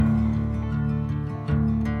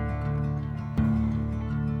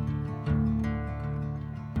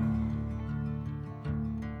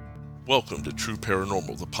Welcome to True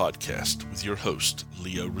Paranormal, the podcast, with your host,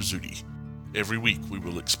 Leo Rizzuti. Every week we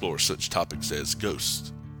will explore such topics as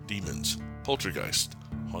ghosts, demons, poltergeist,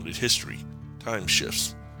 haunted history, time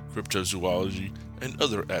shifts, cryptozoology, and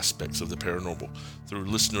other aspects of the paranormal through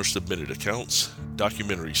listener-submitted accounts,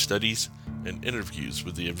 documentary studies, and interviews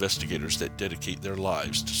with the investigators that dedicate their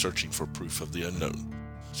lives to searching for proof of the unknown.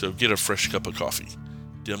 So get a fresh cup of coffee,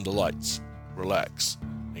 dim the lights, relax,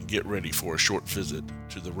 and get ready for a short visit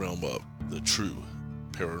to the realm of the true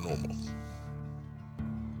paranormal.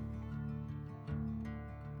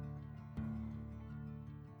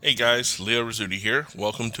 Hey guys, Leo Rizzuti here.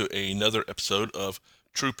 Welcome to another episode of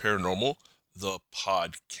True Paranormal, the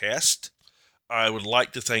podcast. I would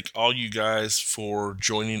like to thank all you guys for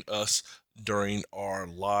joining us during our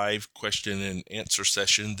live question and answer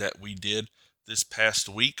session that we did this past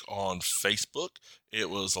week on Facebook. It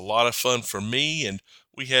was a lot of fun for me, and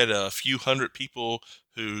we had a few hundred people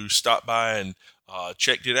who stopped by and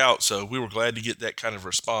checked it out, so we were glad to get that kind of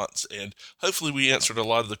response, and hopefully we answered a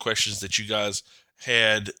lot of the questions that you guys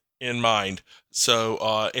had in mind. So,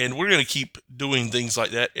 and we're going to keep doing things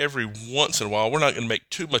like that every once in a while. We're not going to make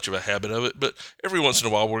too much of a habit of it, but every once in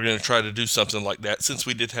a while we're going to try to do something like that since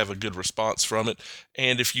we did have a good response from it.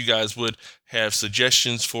 And if you guys would have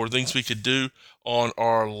suggestions for things we could do on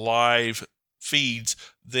our live feeds,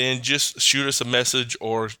 then just shoot us a message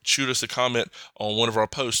or shoot us a comment on one of our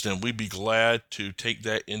posts, and we'd be glad to take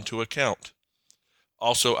that into account.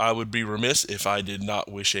 Also, I would be remiss if I did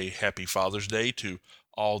not wish a happy Father's Day to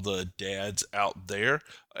all the dads out there.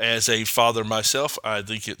 As a father myself, I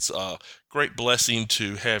think it's a great blessing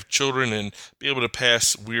to have children and be able to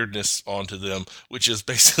pass weirdness onto them, which is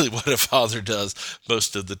basically what a father does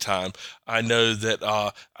most of the time. I know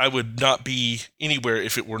that I would not be anywhere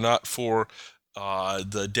if it were not for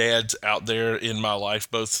the dads out there in my life,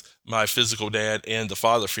 both my physical dad and the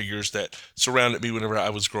father figures that surrounded me whenever I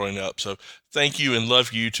was growing up. So thank you and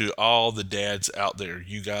love you to all the dads out there.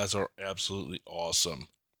 You guys are absolutely awesome.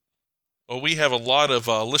 Well, we have a lot of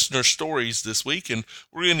listener stories this week, and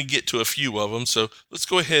we're going to get to a few of them, so let's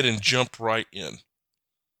go ahead and jump right in.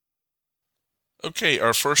 Okay,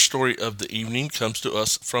 our first story of the evening comes to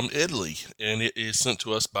us from Italy, and it is sent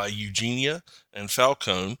to us by Eugenia and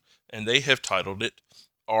Falcone, and they have titled it,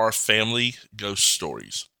 Our Family Ghost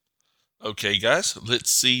Stories. Okay, guys, let's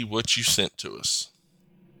see what you sent to us.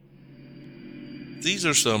 These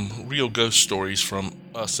are some real ghost stories from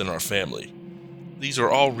us and our family. These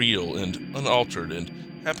are all real and unaltered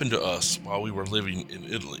and happened to us while we were living in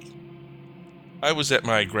Italy. I was at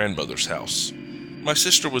my grandmother's house. My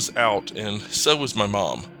sister was out, and so was my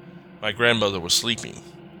mom. My grandmother was sleeping.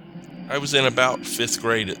 I was in about 5th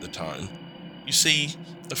grade at the time. You see,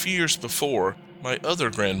 a few years before, my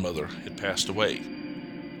other grandmother had passed away.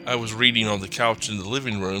 I was reading on the couch in the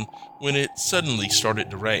living room when it suddenly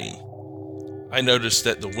started to rain. I noticed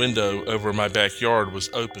that the window over my backyard was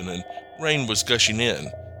open and rain was gushing in,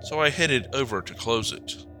 so I headed over to close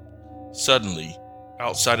it. Suddenly,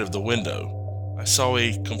 outside of the window, I saw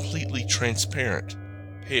a completely transparent,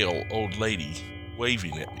 pale old lady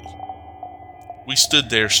waving at me. We stood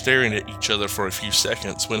there staring at each other for a few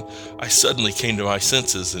seconds when I suddenly came to my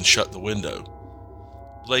senses and shut the window.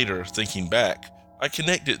 Later, thinking back, I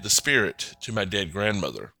connected the spirit to my dead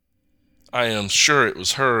grandmother. I am sure it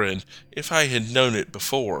was her, and if I had known it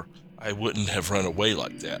before, I wouldn't have run away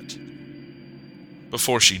like that.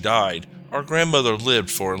 Before she died, our grandmother lived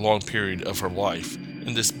for a long period of her life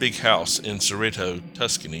in this big house in Cerreto,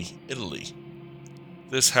 Tuscany, Italy.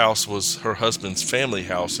 This house was her husband's family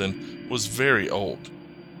house and was very old.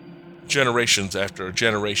 Generations after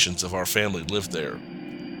generations of our family lived there.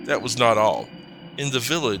 That was not all. In the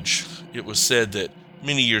village, it was said that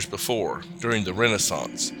many years before, during the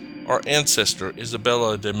Renaissance, our ancestor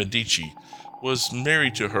Isabella de Medici was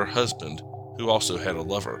married to her husband, who also had a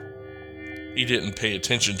lover. He didn't pay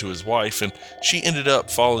attention to his wife, and she ended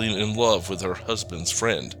up falling in love with her husband's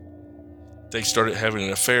friend. They started having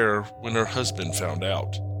an affair when her husband found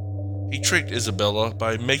out. He tricked Isabella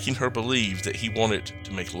by making her believe that he wanted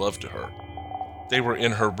to make love to her. They were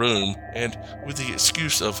in her room, and with the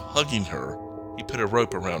excuse of hugging her, he put a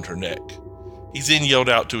rope around her neck. He then yelled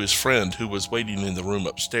out to his friend who was waiting in the room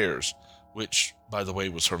upstairs, which, by the way,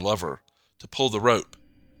 was her lover, to pull the rope.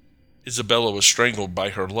 Isabella was strangled by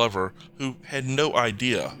her lover, who had no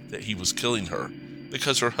idea that he was killing her,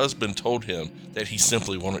 because her husband told him that he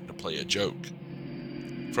simply wanted to play a joke.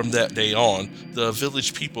 From that day on, the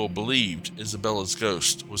village people believed Isabella's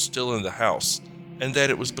ghost was still in the house, and that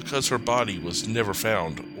it was because her body was never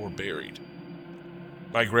found or buried.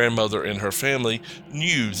 My grandmother and her family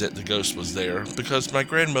knew that the ghost was there because my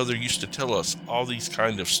grandmother used to tell us all these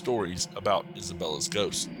kind of stories about Isabella's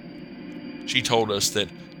ghost. She told us that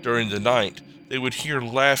during the night they would hear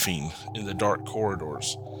laughing in the dark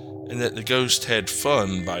corridors, and that the ghost had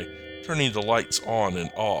fun by turning the lights on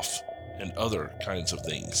and off and other kinds of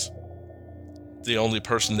things. The only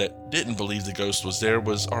person that didn't believe the ghost was there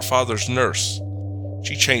was our father's nurse.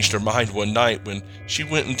 She changed her mind one night when she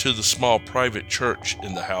went into the small private church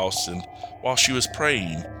in the house, and while she was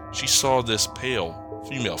praying, she saw this pale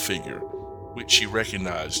female figure, which she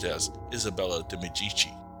recognized as Isabella de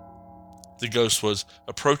Medici. The ghost was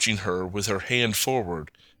approaching her with her hand forward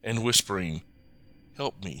and whispering,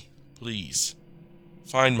 "Help me, please.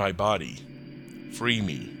 Find my body. Free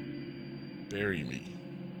me. Bury me."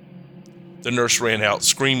 The nurse ran out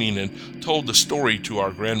screaming and told the story to our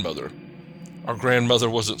grandmother. Our grandmother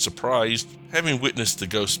wasn't surprised, having witnessed the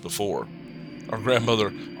ghost before. Our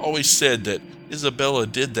grandmother always said that Isabella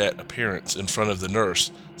did that appearance in front of the nurse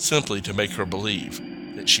simply to make her believe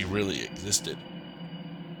that she really existed.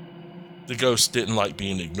 The ghost didn't like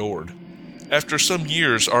being ignored. After some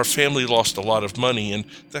years, our family lost a lot of money, and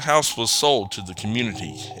the house was sold to the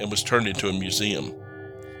community and was turned into a museum.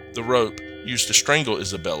 The rope used to strangle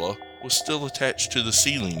Isabella was still attached to the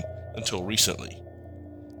ceiling until recently.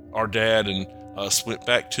 Our dad and us went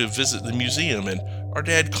back to visit the museum, and our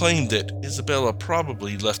dad claimed that Isabella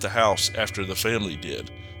probably left the house after the family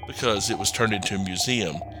did, because it was turned into a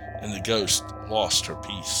museum and the ghost lost her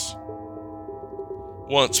peace.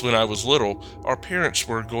 Once, when I was little, our parents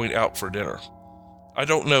were going out for dinner. I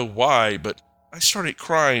don't know why, but I started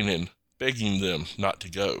crying and begging them not to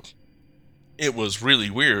go. It was really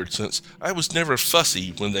weird since I was never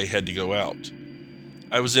fussy when they had to go out.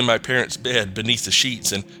 I was in my parents' bed beneath the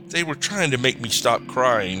sheets, and they were trying to make me stop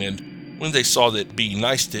crying, and when they saw that being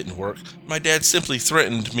nice didn't work, my dad simply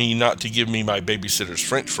threatened me not to give me my babysitter's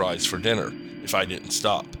french fries for dinner if I didn't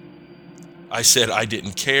stop. I said I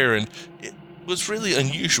didn't care, and it was really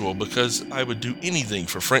unusual because I would do anything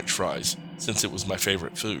for french fries since it was my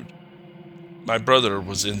favorite food. My brother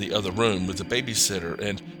was in the other room with the babysitter,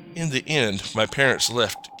 and in the end, my parents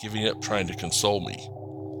left, giving up trying to console me.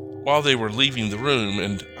 While they were leaving the room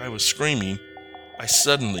and I was screaming, I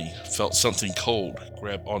suddenly felt something cold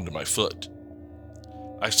grab onto my foot.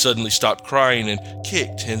 I suddenly stopped crying and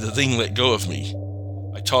kicked, and the thing let go of me.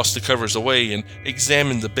 I tossed the covers away and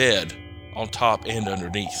examined the bed, on top and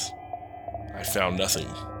underneath. I found nothing.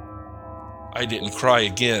 I didn't cry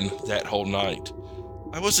again that whole night.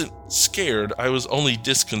 I wasn't scared, I was only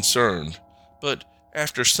disconcerted. But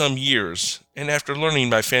after some years, and after learning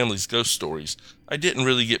my family's ghost stories, I didn't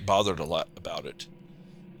really get bothered a lot about it.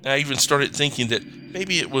 I even started thinking that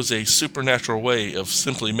maybe it was a supernatural way of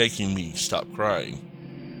simply making me stop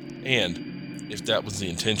crying. And if that was the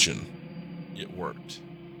intention, it worked.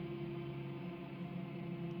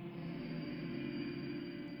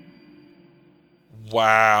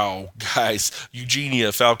 Wow, guys,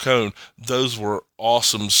 Eugenia Falcone, those were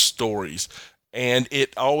awesome stories. And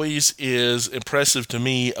it always is impressive to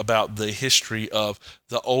me about the history of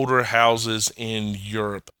the older houses in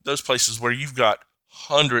Europe, those places where you've got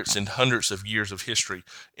hundreds and hundreds of years of history.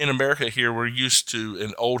 In America, here, we're used to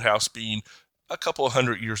an old house being a couple of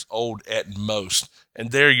hundred years old at most.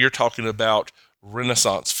 And there you're talking about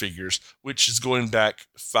Renaissance figures, which is going back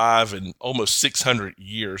 500 and almost 600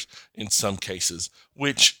 years in some cases,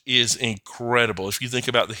 which is incredible. If you think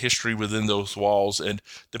about the history within those walls, and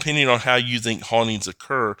depending on how you think hauntings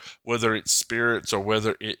occur, whether it's spirits or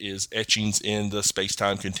whether it is etchings in the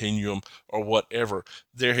space-time continuum or whatever,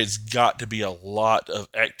 there has got to be a lot of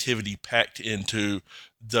activity packed into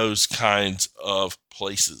those kinds of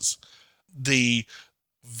places. The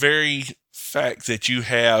very fact that you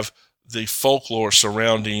have the folklore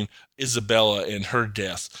surrounding Isabella and her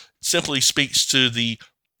death simply speaks to the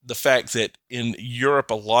fact that in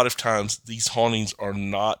Europe, a lot of times these hauntings are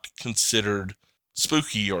not considered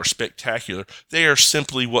spooky or spectacular. They are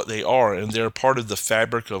simply what they are, and they're part of the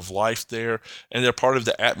fabric of life there, and they're part of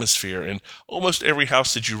the atmosphere. And almost every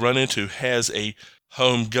house that you run into has a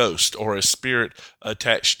home ghost or a spirit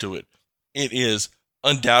attached to it. It is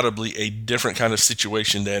undoubtedly a different kind of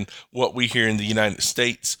situation than what we here in the United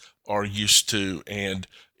States are used to, and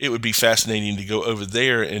it would be fascinating to go over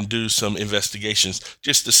there and do some investigations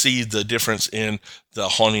just to see the difference in the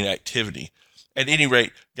haunting activity. At any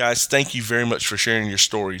rate, guys, thank you very much for sharing your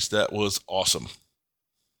stories. That was awesome.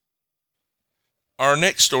 Our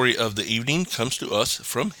next story of the evening comes to us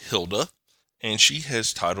from Hilda, and she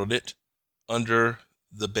has titled it Under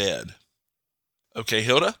the Bed. Okay,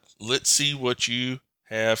 Hilda, let's see what you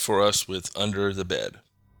have for us with Under the Bed.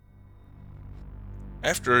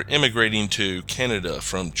 After immigrating to Canada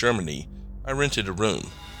from Germany, I rented a room.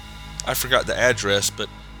 I forgot the address, but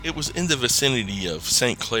it was in the vicinity of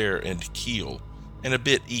St. Clair and Kiel, and a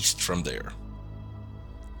bit east from there.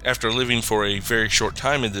 After living for a very short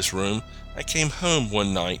time in this room, I came home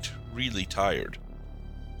one night really tired.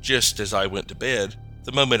 Just as I went to bed,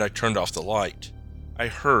 the moment I turned off the light, I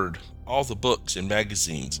heard all the books and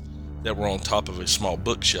magazines that were on top of a small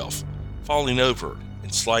bookshelf falling over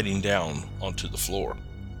and sliding down onto the floor.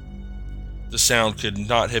 The sound could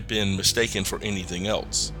not have been mistaken for anything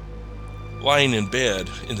else. Lying in bed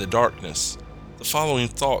in the darkness, the following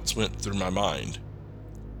thoughts went through my mind.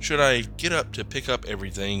 Should I get up to pick up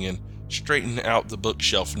everything and straighten out the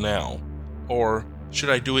bookshelf now, or should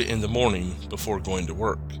I do it in the morning before going to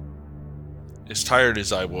work? As tired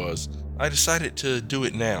as I was, I decided to do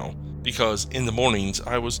it now, because in the mornings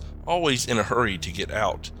I was always in a hurry to get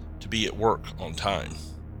out to be at work on time.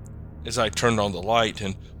 As I turned on the light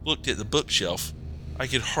and looked at the bookshelf, I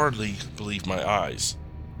could hardly believe my eyes.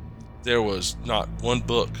 There was not one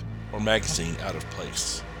book or magazine out of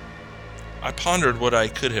place. I pondered what I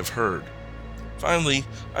could have heard. Finally,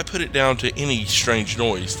 I put it down to any strange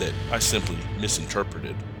noise that I simply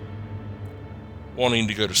misinterpreted. Wanting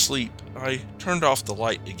to go to sleep, I turned off the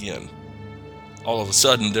light again. All of a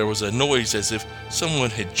sudden, there was a noise as if someone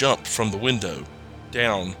had jumped from the window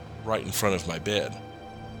down right in front of my bed.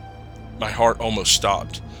 My heart almost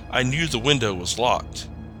stopped. I knew the window was locked.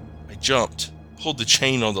 I jumped, pulled the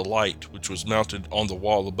chain on the light, which was mounted on the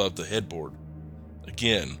wall above the headboard.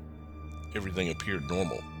 Again, everything appeared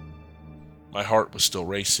normal. My heart was still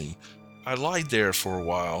racing. I lied there for a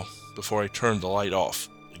while before I turned the light off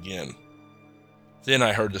again. Then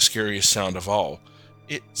I heard the scariest sound of all.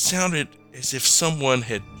 It sounded as if someone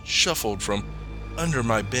had shuffled from under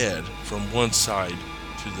my bed from one side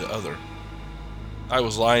to the other. I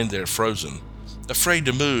was lying there frozen, afraid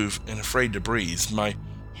to move and afraid to breathe, my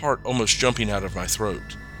heart almost jumping out of my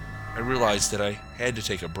throat. I realized that I had to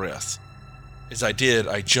take a breath. As I did,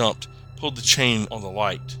 I jumped, pulled the chain on the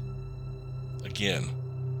light. Again,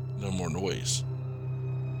 no more noise.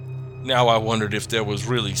 Now I wondered if there was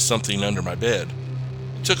really something under my bed.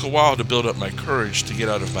 It took a while to build up my courage to get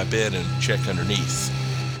out of my bed and check underneath.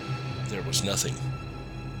 There was nothing.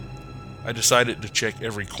 I decided to check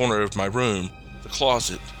every corner of my room, the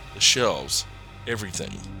closet, the shelves,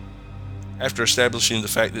 everything. After establishing the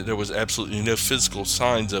fact that there was absolutely no physical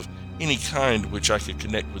signs of any kind which I could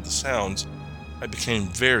connect with the sounds, I became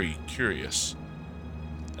very curious.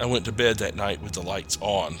 I went to bed that night with the lights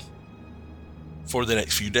on. For the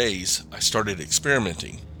next few days, I started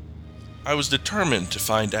experimenting. I was determined to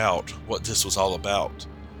find out what this was all about.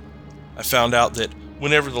 I found out that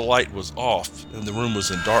whenever the light was off and the room was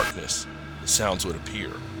in darkness, the sounds would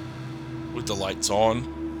appear. With the lights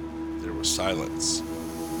on, there was silence.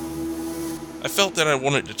 I felt that I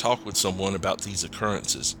wanted to talk with someone about these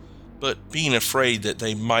occurrences, but being afraid that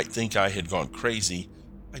they might think I had gone crazy,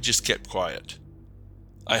 I just kept quiet.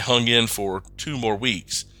 I hung in for 2 more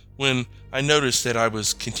weeks when I noticed that I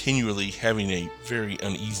was continually having a very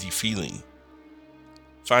uneasy feeling.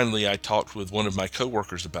 Finally, I talked with one of my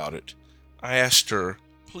coworkers about it. I asked her,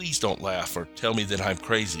 "Please don't laugh or tell me that I'm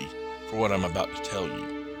crazy for what I'm about to tell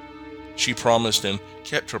you." She promised and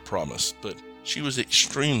kept her promise, but she was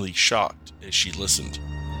extremely shocked as she listened.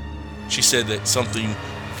 She said that something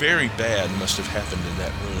very bad must have happened in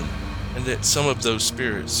that room, and that some of those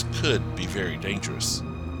spirits could be very dangerous.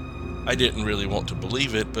 I didn't really want to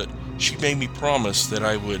believe it, but she made me promise that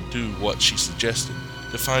I would do what she suggested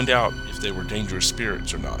to find out if they were dangerous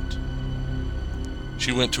spirits or not.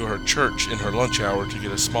 She went to her church in her lunch hour to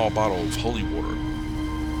get a small bottle of holy water,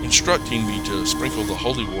 instructing me to sprinkle the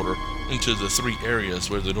holy water into the 3 areas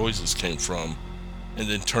where the noises came from, and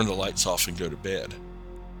then turn the lights off and go to bed.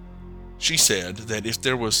 She said that if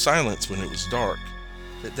there was silence when it was dark,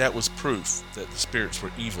 that was proof that the spirits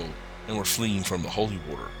were evil and were fleeing from the holy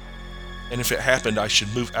water. And if it happened, I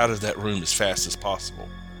should move out of that room as fast as possible.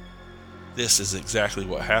 This is exactly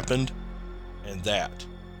what happened, and that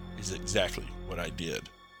is exactly what I did.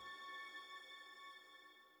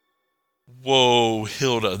 Whoa,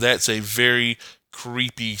 Hilda, that's a very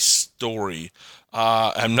creepy story.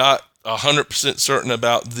 I'm not 100% certain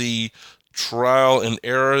about the trial and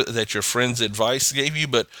error that your friend's advice gave you,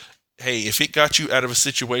 but hey, if it got you out of a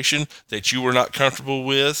situation that you were not comfortable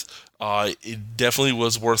with, it definitely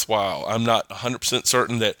was worthwhile. I'm not 100%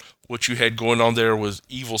 certain that what you had going on there was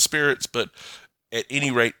evil spirits, but at any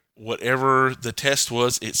rate, whatever the test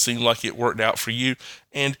was, it seemed like it worked out for you,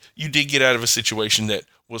 and you did get out of a situation that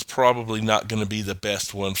was probably not going to be the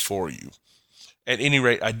best one for you. At any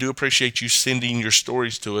rate, I do appreciate you sending your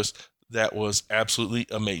stories to us. That was absolutely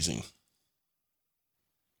amazing.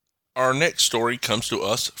 Our next story comes to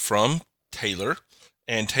us from Taylor,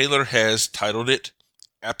 and Taylor has titled it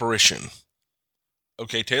Apparition.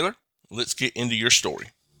 Okay, Taylor, let's get into your story.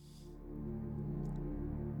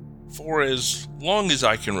 For as long as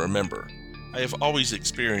I can remember, I have always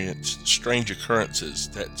experienced strange occurrences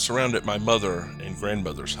that surrounded my mother and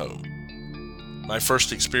grandmother's home. My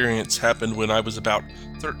first experience happened when I was about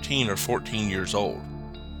 13 or 14 years old.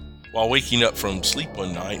 While waking up from sleep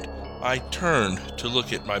one night, I turned to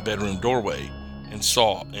look at my bedroom doorway and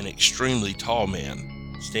saw an extremely tall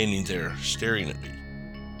man standing there staring at me.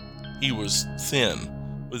 He was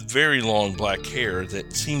thin, with very long black hair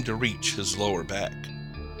that seemed to reach his lower back.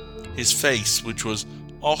 His face, which was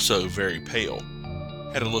also very pale,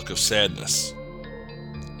 had a look of sadness.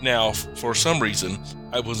 Now, for some reason,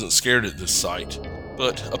 I wasn't scared at this sight,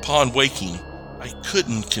 but upon waking, I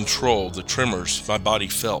couldn't control the tremors my body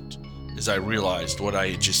felt as I realized what I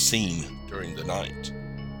had just seen during the night.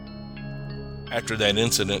 After that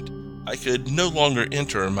incident, I could no longer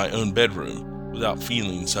enter my own bedroom without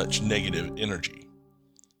feeling such negative energy.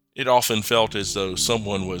 It often felt as though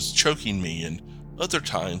someone was choking me, and other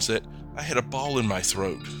times that I had a ball in my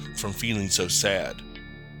throat from feeling so sad.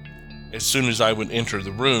 As soon as I would enter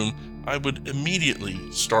the room, I would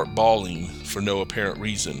immediately start bawling for no apparent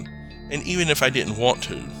reason, and even if I didn't want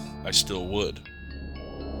to, I still would.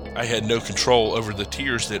 I had no control over the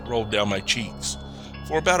tears that rolled down my cheeks.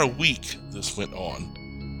 For about a week this went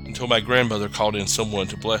on, until my grandmother called in someone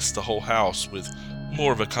to bless the whole house with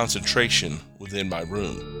more of a concentration within my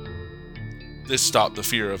room. This stopped the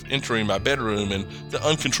fear of entering my bedroom and the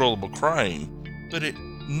uncontrollable crying, but it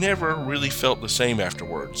never really felt the same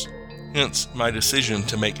afterwards, hence my decision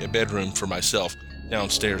to make a bedroom for myself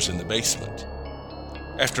downstairs in the basement.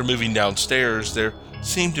 After moving downstairs, there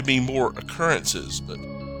seemed to be more occurrences, but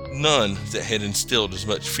none that had instilled as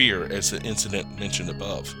much fear as the incident mentioned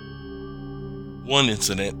above. One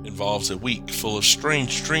incident involves a week full of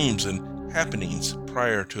strange dreams and happenings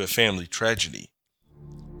prior to a family tragedy.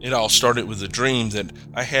 It all started with a dream that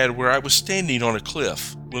I had where I was standing on a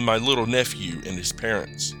cliff with my little nephew and his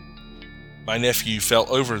parents. My nephew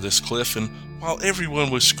fell over this cliff, and while everyone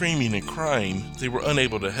was screaming and crying, they were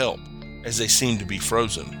unable to help, as they seemed to be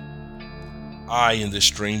frozen. I, in this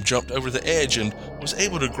dream, jumped over the edge and was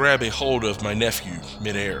able to grab a hold of my nephew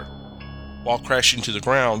midair. While crashing to the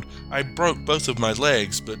ground, I broke both of my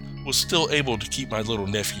legs, but was still able to keep my little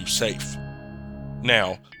nephew safe.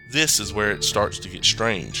 Now, this is where it starts to get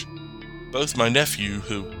strange. Both my nephew,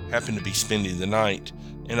 who happened to be spending the night,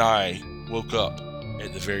 and I woke up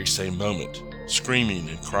at the very same moment, screaming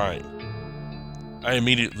and crying. I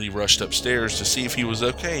immediately rushed upstairs to see if he was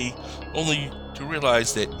okay, only to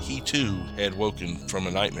realize that he too had woken from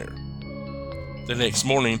a nightmare. The next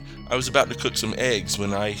morning, I was about to cook some eggs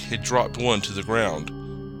when I had dropped one to the ground.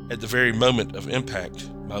 At the very moment of impact,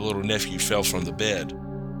 my little nephew fell from the bed,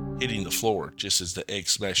 hitting the floor just as the egg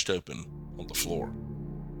smashed open on the floor.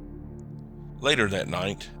 Later that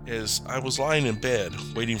night, as I was lying in bed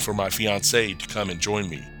waiting for my fiancée to come and join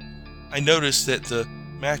me, I noticed that the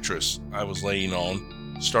mattress I was laying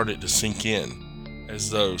on started to sink in, as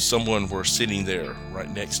though someone were sitting there right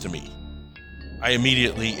next to me. I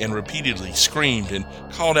immediately and repeatedly screamed and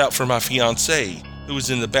called out for my fiancé, who was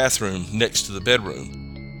in the bathroom next to the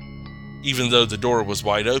bedroom. Even though the door was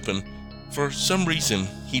wide open, for some reason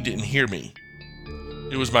he didn't hear me.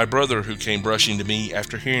 It was my brother who came rushing to me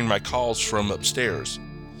after hearing my calls from upstairs.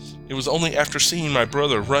 It was only after seeing my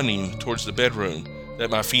brother running towards the bedroom that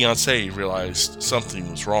my fiancée realized something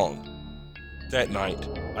was wrong. That night,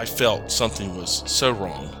 I felt something was so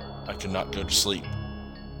wrong I could not go to sleep.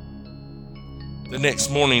 The next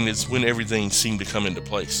morning is when everything seemed to come into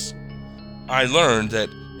place. I learned that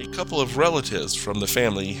a couple of relatives from the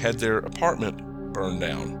family had their apartment burned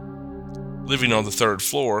down. Living on the third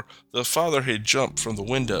floor, the father had jumped from the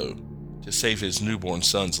window to save his newborn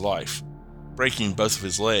son's life, breaking both of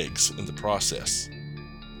his legs in the process.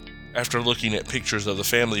 After looking at pictures of the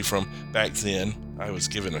family from back then, I was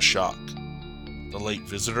given a shock. The late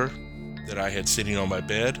visitor that I had sitting on my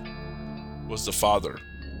bed was the father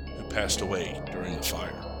who passed away during the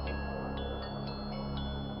fire.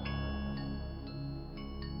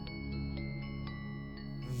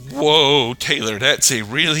 Whoa, Taylor, that's a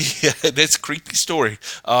really that's a creepy story.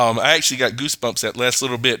 I actually got goosebumps that last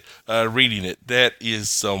little bit reading it. That is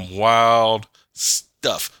some wild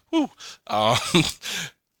stuff. Whew. Um,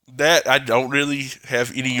 that I don't really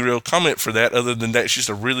have any real comment for that, other than that's just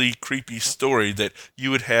a really creepy story that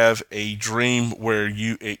you would have a dream where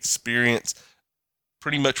you experience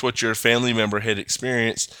pretty much what your family member had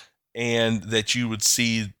experienced, and that you would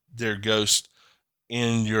see their ghost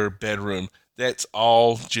in your bedroom. That's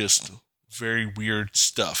all just very weird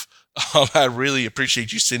stuff. I really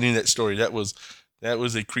appreciate you sending that story. That was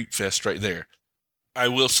a creep fest right there. I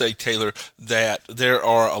will say, Taylor, that there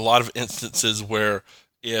are a lot of instances where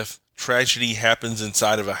if tragedy happens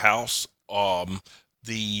inside of a house,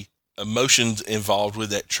 the emotions involved with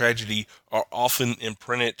that tragedy are often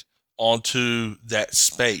imprinted onto that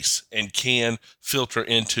space and can filter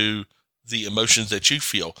into the emotions that you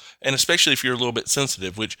feel. And especially if you're a little bit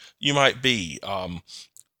sensitive, which you might be.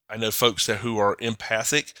 I know folks who are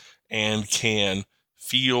empathic and can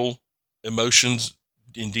feel emotions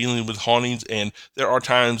in dealing with hauntings, and there are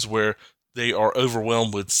times where they are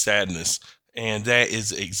overwhelmed with sadness, and that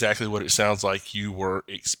is exactly what it sounds like you were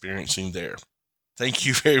experiencing there. Thank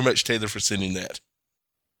you very much, Taylor, for sending that.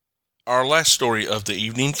 Our last story of the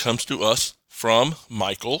evening comes to us from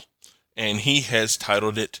Michael, and he has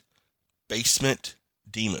titled it Basement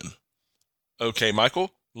Demon. Okay,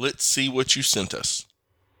 Michael, let's see what you sent us.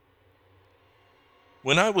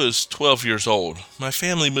 When I was 12 years old, my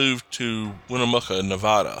family moved to Winnemucca,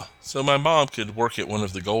 Nevada, so my mom could work at one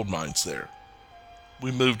of the gold mines there.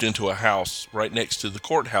 We moved into a house right next to the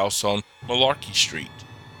courthouse on Malarkey Street.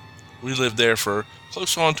 We lived there for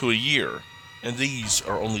close on to a year, and these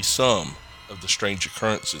are only some of the strange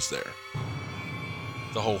occurrences there.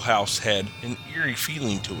 The whole house had an eerie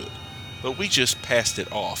feeling to it, but we just passed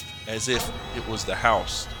it off as if it was the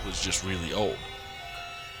house was just really old.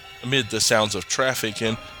 Amid the sounds of traffic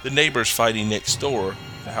and the neighbors fighting next door,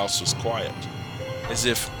 the house was quiet, as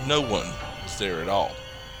if no one was there at all.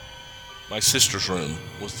 My sister's room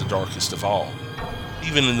was the darkest of all.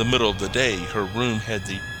 Even in the middle of the day, her room had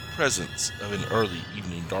the presence of an early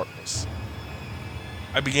evening darkness.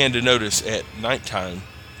 I began to notice at nighttime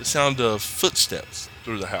the sound of footsteps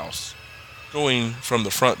through the house, going from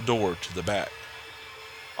the front door to the back.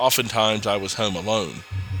 Oftentimes I was home alone.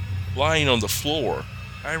 Lying on the floor,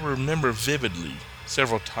 I remember vividly,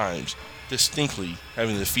 several times, distinctly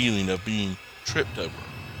having the feeling of being tripped over,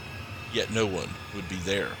 yet no one would be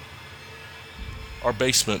there. Our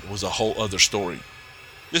basement was a whole other story.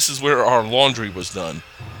 This is where our laundry was done.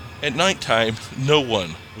 At nighttime, no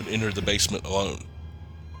one would enter the basement alone.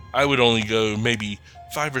 I would only go maybe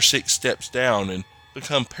 5 or 6 steps down and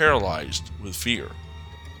become paralyzed with fear.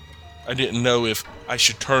 I didn't know if I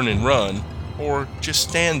should turn and run or just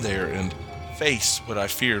stand there and face what I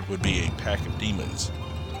feared would be a pack of demons.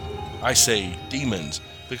 I say demons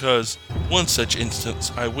because one such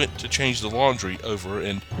instance I went to change the laundry over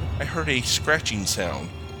and I heard a scratching sound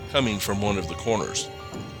coming from one of the corners.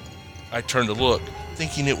 I turned to look,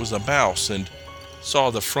 thinking it was a mouse, and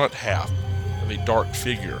saw the front half of a dark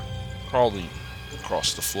figure crawling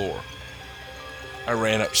across the floor. I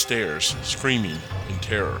ran upstairs, screaming in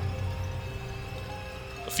terror.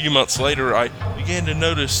 A few months later, I began to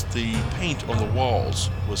notice the paint on the walls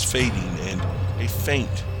was fading and a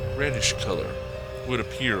faint reddish color would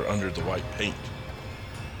appear under the white paint.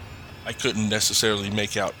 I couldn't necessarily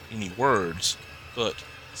make out any words, but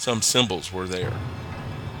some symbols were there.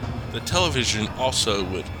 The television also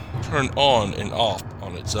would turn on and off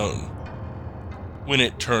on its own. When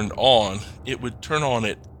it turned on, it would turn on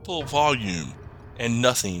at full volume and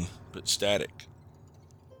nothing but static.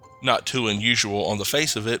 Not too unusual on the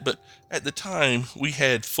face of it, but at the time we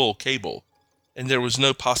had full cable, and there was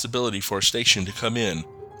no possibility for a station to come in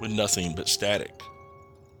with nothing but static.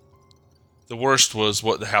 The worst was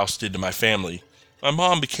what the house did to my family. My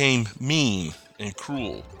mom became mean and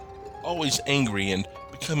cruel, always angry and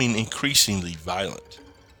becoming increasingly violent.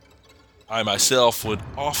 I myself would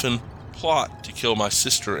often plot to kill my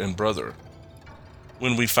sister and brother.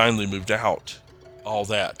 When we finally moved out, all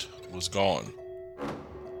that was gone.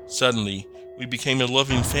 Suddenly, we became a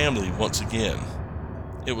loving family once again.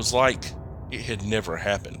 It was like it had never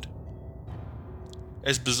happened.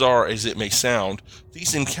 As bizarre as it may sound,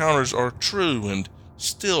 these encounters are true and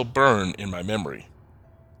still burn in my memory.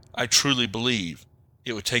 I truly believe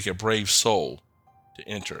it would take a brave soul to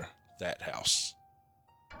enter that house.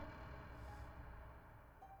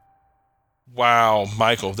 Wow,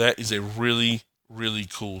 Michael, that is a really, really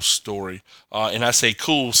cool story. And I say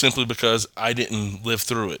cool simply because I didn't live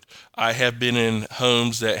through it. I have been in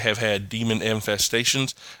homes that have had demon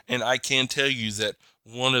infestations, and I can tell you that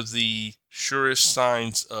one of the surest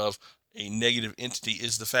signs of a negative entity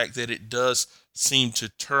is the fact that it does seem to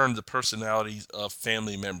turn the personalities of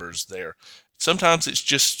family members there. Sometimes it's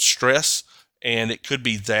just stress, and it could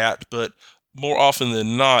be that, but more often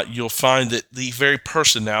than not, you'll find that the very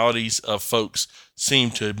personalities of folks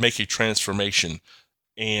seem to make a transformation,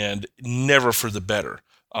 and never for the better.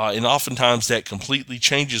 And oftentimes that completely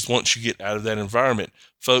changes once you get out of that environment.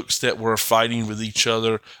 Folks that were fighting with each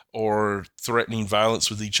other or threatening violence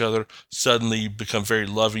with each other suddenly become very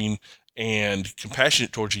loving and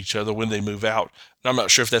compassionate towards each other when they move out. And I'm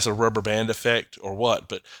not sure if that's a rubber band effect or what,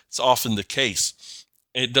 but it's often the case.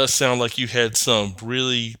 It does sound like you had some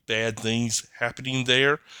really bad things happening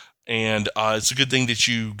there, and it's a good thing that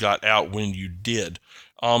you got out when you did.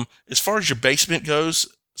 As far as your basement goes,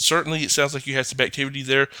 certainly it sounds like you had some activity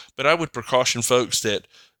there, but I would precaution folks that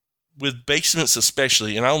with basements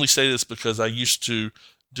especially, and I only say this because I used to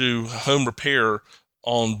do home repair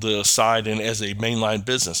on the side and as a mainline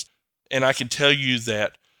business. And I can tell you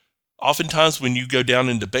that oftentimes when you go down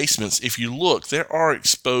into basements, if you look, there are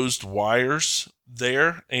exposed wires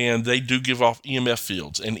there, and they do give off EMF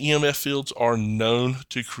fields. And EMF fields are known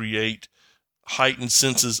to create heightened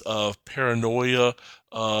senses of paranoia,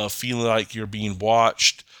 feeling like you're being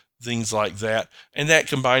watched, things like that. And that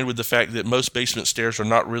combined with the fact that most basement stairs are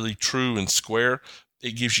not really true and square,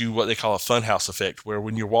 it gives you what they call a funhouse effect, where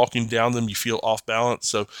when you're walking down them, you feel off balance.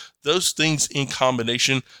 So those things in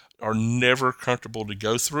combination are never comfortable to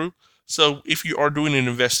go through. So if you are doing an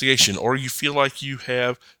investigation or you feel like you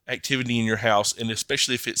have activity in your house, and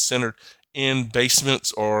especially if it's centered in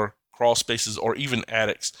basements or crawl spaces or even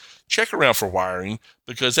attics, check around for wiring,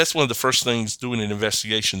 because that's one of the first things doing an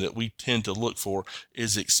investigation that we tend to look for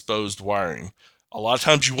is exposed wiring. A lot of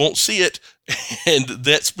times you won't see it, and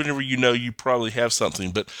that's whenever you know you probably have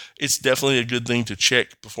something, but it's definitely a good thing to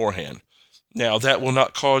check beforehand. Now, that will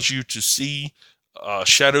not cause you to see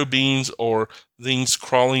shadow beings or things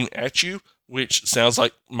crawling at you, which sounds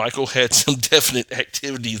like Michael had some definite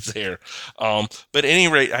activity there. But at any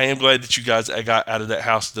rate, I am glad that you guys got out of that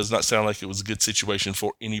house. It does not sound like it was a good situation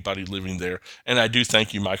for anybody living there. And I do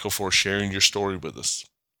thank you, Michael, for sharing your story with us.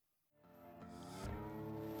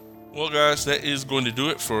 Well, guys, that is going to do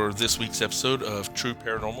it for this week's episode of True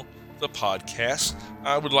Paranormal, the podcast.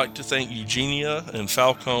 I would like to thank Eugenia and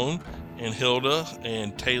Falcone and Hilda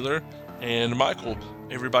and Taylor and Michael,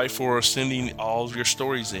 everybody, for sending all of your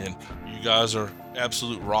stories in. You guys are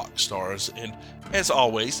absolute rock stars. And as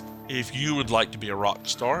always, if you would like to be a rock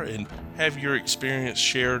star and have your experience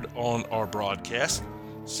shared on our broadcast,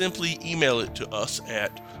 simply email it to us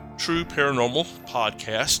at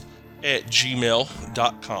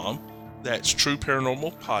trueparanormalpodcast@gmail.com. That's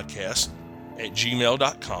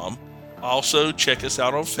trueparanormalpodcast@gmail.com. Also, check us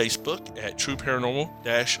out on Facebook at True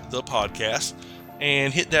Paranormal-the podcast,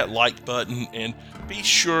 and hit that like button, and be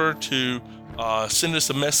sure to send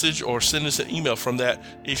us a message or send us an email from that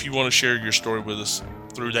if you want to share your story with us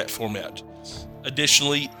through that format.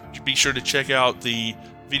 Additionally, be sure to check out the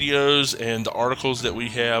videos and the articles that we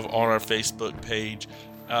have on our Facebook page.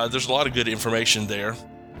 There's a lot of good information there.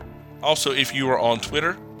 Also, if you are on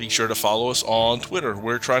Twitter, be sure to follow us on Twitter.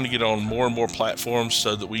 We're trying to get on more and more platforms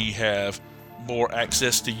so that we have more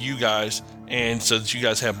access to you guys, and so that you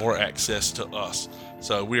guys have more access to us.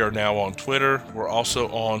 So we are now on Twitter. We're also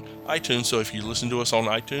on iTunes. So if you listen to us on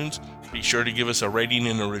iTunes, be sure to give us a rating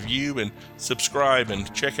and a review, and subscribe,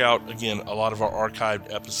 and check out, again, a lot of our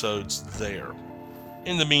archived episodes there.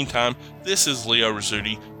 In the meantime, this is Leo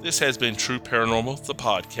Rizzuti. This has been True Paranormal, the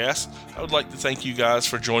podcast. I would like to thank you guys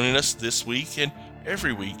for joining us this week and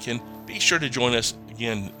every week, and be sure to join us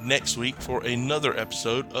again next week for another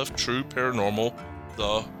episode of True Paranormal,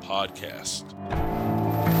 the podcast.